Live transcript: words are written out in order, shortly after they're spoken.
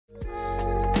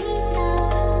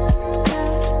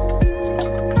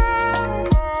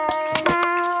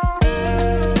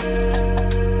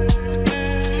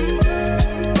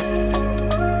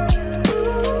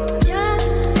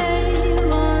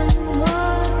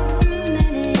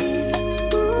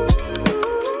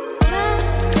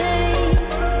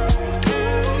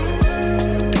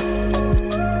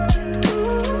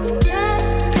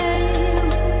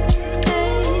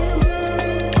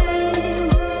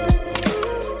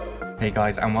Hey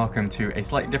guys, and welcome to a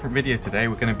slightly different video today.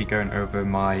 We're going to be going over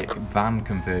my van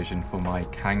conversion for my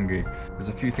Kangoo. There's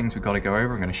a few things we've got to go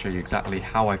over. I'm going to show you exactly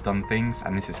how I've done things,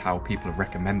 and this is how people have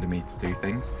recommended me to do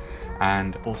things,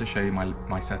 and also show you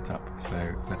my setup.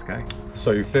 So let's go.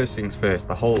 So first things first,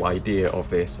 the whole idea of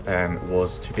this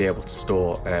was to be able to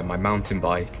store my mountain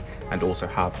bike and also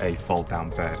have a fold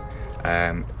down bed.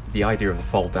 The idea of the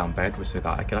fold down bed was so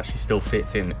that I could actually still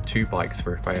fit in two bikes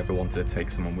for if I ever wanted to take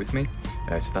someone with me.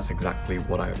 So that's exactly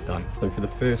what I have done. So for the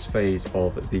first phase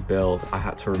of the build, I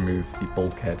had to remove the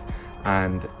bulkhead,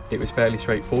 and it was fairly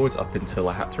straightforward up until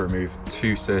I had to remove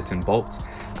two certain bolts,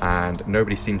 and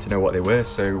nobody seemed to know what they were,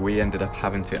 so we ended up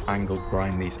having to angle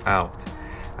grind these out.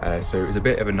 So it was a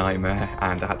bit of a nightmare,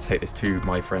 and I had to take this to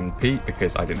my friend Pete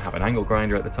because I didn't have an angle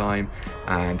grinder at the time,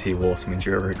 and he wore some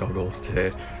enduro goggles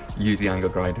to use the angle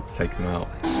grinder to take them out.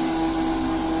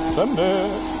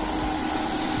 Sunday!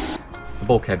 The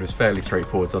bulkhead was fairly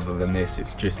straightforward other than this.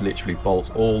 It's just literally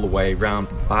bolts all the way around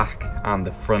the back and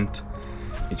the front.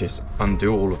 You just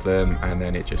undo all of them and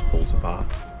then it just pulls apart.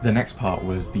 The next part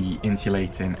was the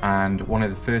insulating, and one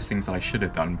of the first things that I should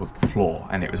have done was the floor,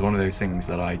 and it was one of those things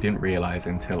that I didn't realise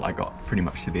until I got pretty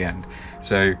much to the end.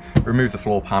 So removed the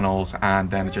floor panels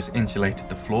and then just insulated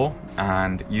the floor,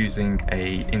 and using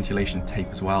a insulation tape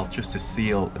as well just to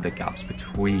seal the gaps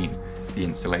between the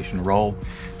insulation roll.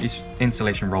 This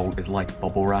insulation roll is like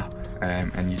bubble wrap,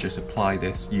 and you just apply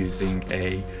this using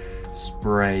a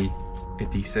spray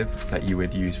adhesive that you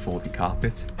would use for the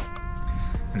carpet,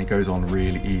 and it goes on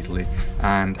really easily,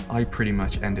 and I pretty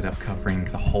much ended up covering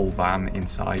the whole van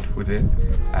inside with it,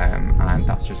 and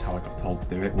that's just how I got told to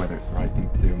do it. Whether it's the right thing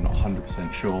to do, I'm not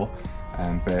 100% sure,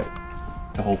 but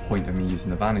the whole point of me using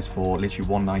the van is for literally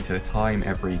one night at a time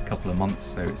every couple of months,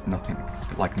 so it's nothing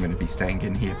like I'm going to be staying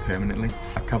in here permanently.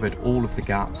 I covered all of the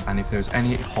gaps, and if there's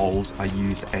any holes I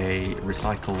used a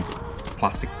recycled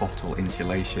plastic bottle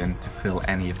insulation to fill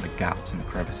any of the gaps and the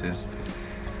crevices.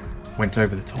 Went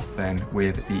over the top then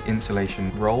with the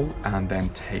insulation roll and then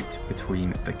taped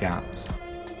between the gaps.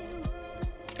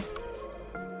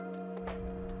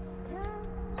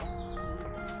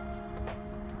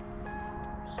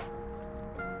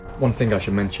 One thing I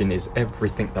should mention is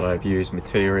everything that I've used,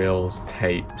 materials,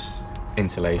 tapes,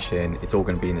 insulation, it's all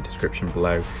going to be in the description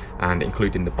below, and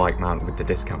including the bike mount with the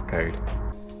discount code.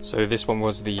 So this one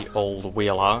was the old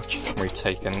wheel arch. We've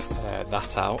taken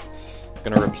that out.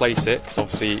 Going to replace it because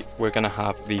obviously we're going to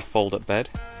have the fold-up bed,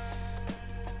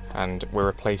 and we're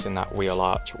replacing that wheel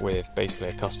arch with basically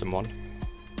a custom one,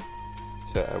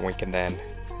 so that we can then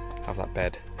have that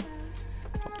bed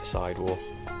up the side wall.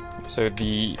 So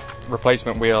the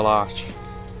replacement wheel arch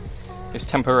is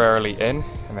temporarily in,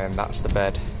 and then that's the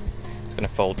bed. It's going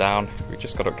to fold down. We've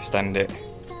just got to extend it.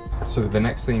 So the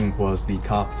next thing was the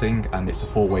carpeting, and it's a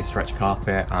 4-way stretch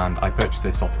carpet, and I purchased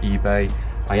this off eBay.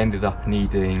 I ended up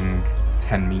needing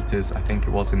 10 meters, I think it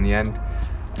was in the end,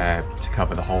 to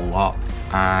cover the whole lot,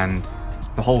 and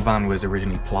the whole van was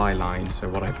originally ply lined, so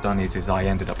what I've done is I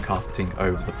ended up carpeting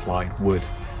over the ply wood,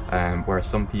 whereas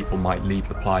some people might leave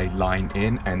the ply line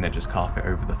in and then just carpet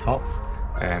over the top.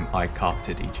 I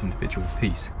carpeted each individual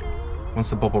piece. Once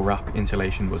the bubble wrap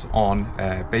insulation was on,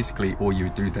 basically all you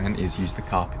would do then is use the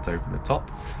carpet over the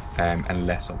top,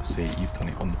 unless obviously you've done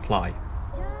it on the ply.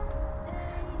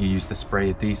 You use the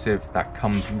spray adhesive that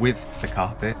comes with the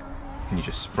carpet, and you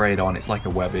just spray it on. It's like a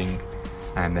webbing,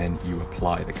 and then you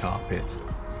apply the carpet.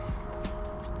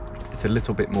 It's a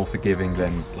little bit more forgiving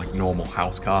than like normal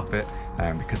house carpet,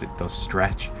 because it does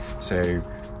stretch. So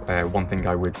one thing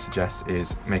I would suggest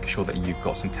is making sure that you've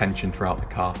got some tension throughout the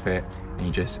carpet, and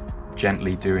you just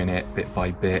gently doing it bit by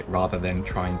bit rather than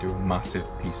try and do a massive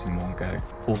piece in one go.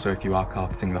 Also, if you are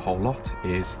carpeting the whole lot,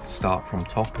 is start from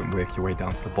top and work your way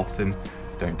down to the bottom.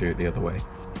 Don't do it the other way.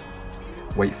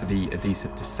 Wait for the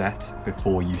adhesive to set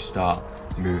before you start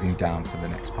moving down to the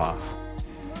next part.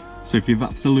 So if you've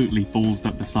absolutely ballsed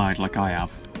up the side like I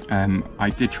have, I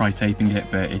did try taping it,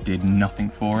 but it did nothing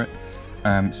for it.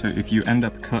 So if you end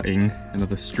up cutting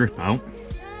another strip out,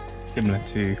 similar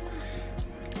to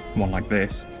one like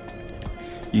this,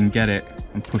 you can get it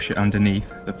and push it underneath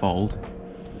the fold.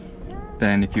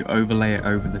 Then if you overlay it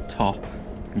over the top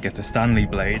and get a Stanley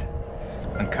blade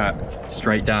and cut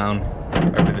straight down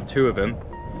over the two of them,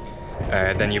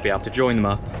 then you'll be able to join them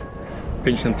up,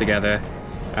 pinch them together.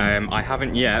 I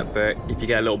haven't yet, but if you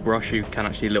get a little brush, you can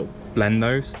actually blend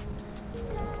those.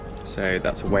 So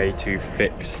that's a way to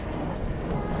fix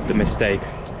the mistake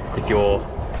if you're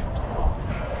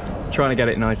trying to get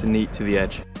it nice and neat to the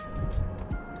edge.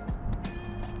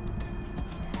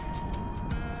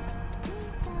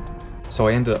 So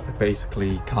I ended up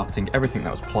basically carpeting everything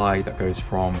that was ply that goes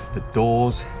from the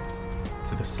doors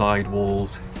to the side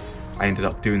walls. I ended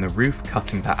up doing the roof,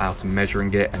 cutting that out and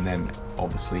measuring it, and then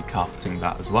obviously carpeting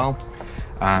that as well.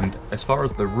 And as far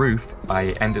as the roof,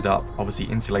 I ended up obviously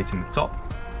insulating the top,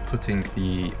 putting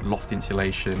the loft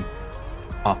insulation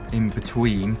up in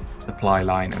between the ply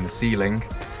line and the ceiling,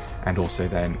 and also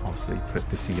then obviously put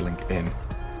the ceiling in.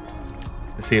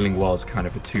 The ceiling was kind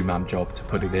of a two-man job to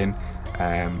put it in.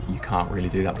 You can't really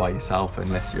do that by yourself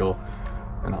unless you're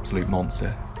an absolute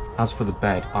monster. As for the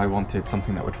bed, I wanted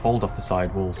something that would fold off the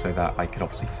sidewall so that I could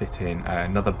obviously fit in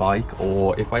another bike,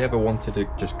 or if I ever wanted to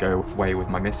just go away with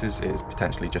my missus, is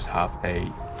potentially just have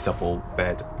a double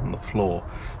bed on the floor.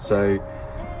 So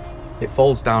it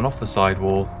folds down off the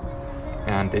sidewall,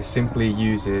 and it simply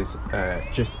uses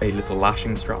just a little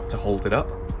lashing strap to hold it up,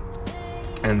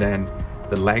 and then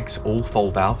the legs all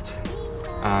fold out,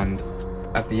 and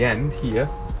at the end here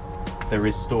there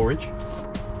is storage.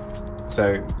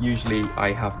 So usually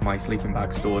I have my sleeping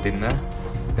bag stored in there.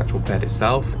 The actual bed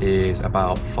itself is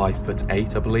about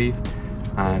 5'8", I believe,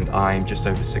 and I'm just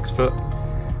over 6 foot.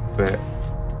 But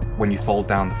when you fold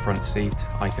down the front seat,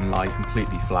 I can lie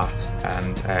completely flat,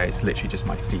 and it's literally just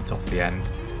my feet off the end.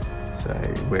 So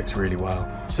it works really well.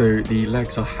 So the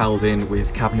legs are held in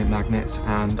with cabinet magnets,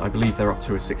 and I believe they're up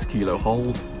to a 6 kilo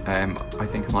hold. I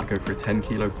think I might go for a 10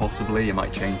 kilo possibly, I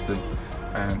might change them.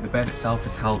 The bed itself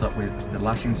is held up with the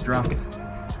lashing strap,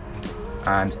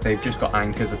 and they've just got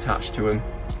anchors attached to them,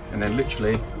 and then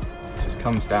literally it just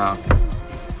comes down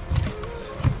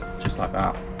just like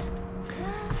that.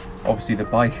 Obviously the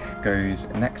bike goes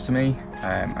next to me,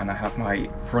 and I have my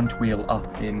front wheel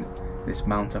up in this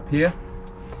mount up here,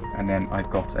 and then I've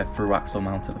got a through axle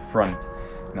mount at the front.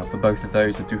 Now for both of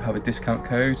those I do have a discount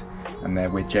code, and they're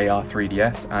with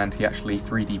JR3DS, and he actually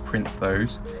 3D prints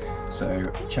those.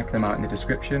 So check them out in the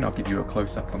description. I'll give you a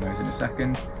close-up on those in a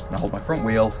second. And I hold my front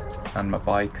wheel and my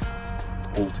bike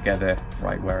all together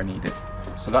right where I need it.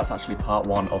 So that's actually part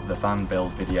 1 of the van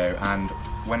build video, and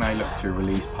when I look to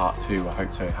release part 2, I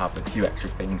hope to have a few extra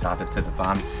things added to the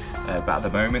van. But at the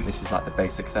moment this is like the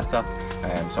basic setup,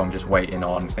 so I'm just waiting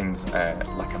on things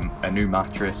like a new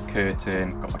mattress,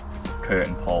 curtain, got my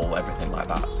curtain pole, everything like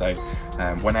that. So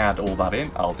when I add all that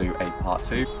in, I'll do a part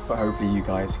 2. But hopefully you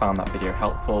guys found that video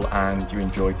helpful and you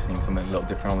enjoyed seeing something a little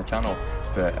different on the channel.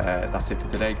 But that's it for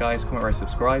today guys. Comment, rate,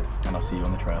 subscribe, and I'll see you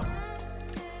on the trail.